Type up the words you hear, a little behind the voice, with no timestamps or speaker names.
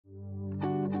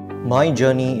My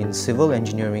journey in civil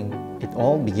engineering, it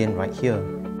all began right here.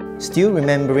 Still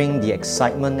remembering the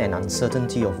excitement and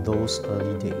uncertainty of those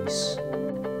early days.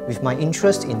 With my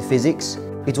interest in physics,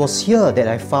 it was here that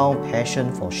I found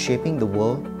passion for shaping the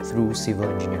world through civil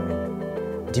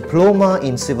engineering. Diploma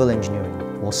in Civil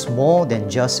Engineering was more than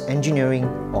just engineering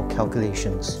or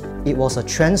calculations. It was a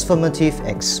transformative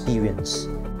experience.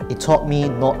 It taught me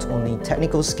not only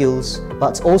technical skills,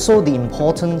 but also the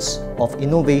importance of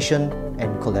innovation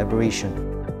and collaboration.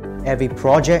 Every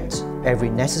project, every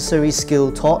necessary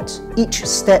skill taught, each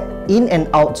step in and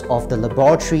out of the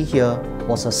laboratory here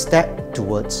was a step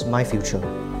towards my future.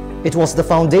 It was the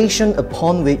foundation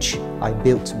upon which I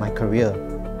built my career.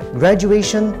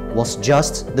 Graduation was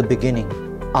just the beginning.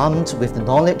 Armed with the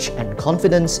knowledge and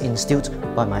confidence instilled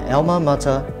by my alma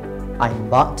mater, I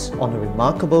embarked on a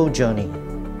remarkable journey.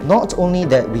 Not only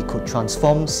that we could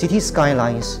transform city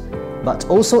skylines, but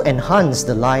also enhance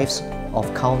the lives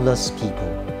of countless people.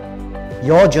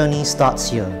 Your journey starts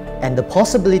here, and the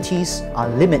possibilities are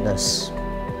limitless.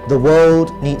 The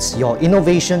world needs your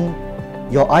innovation,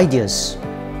 your ideas,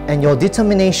 and your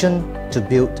determination to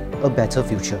build a better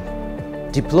future.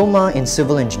 Diploma in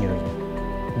Civil Engineering.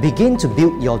 Begin to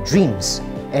build your dreams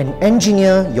and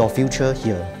engineer your future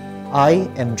here. I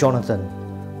am Jonathan,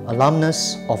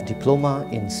 alumnus of Diploma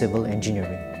in Civil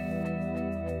Engineering.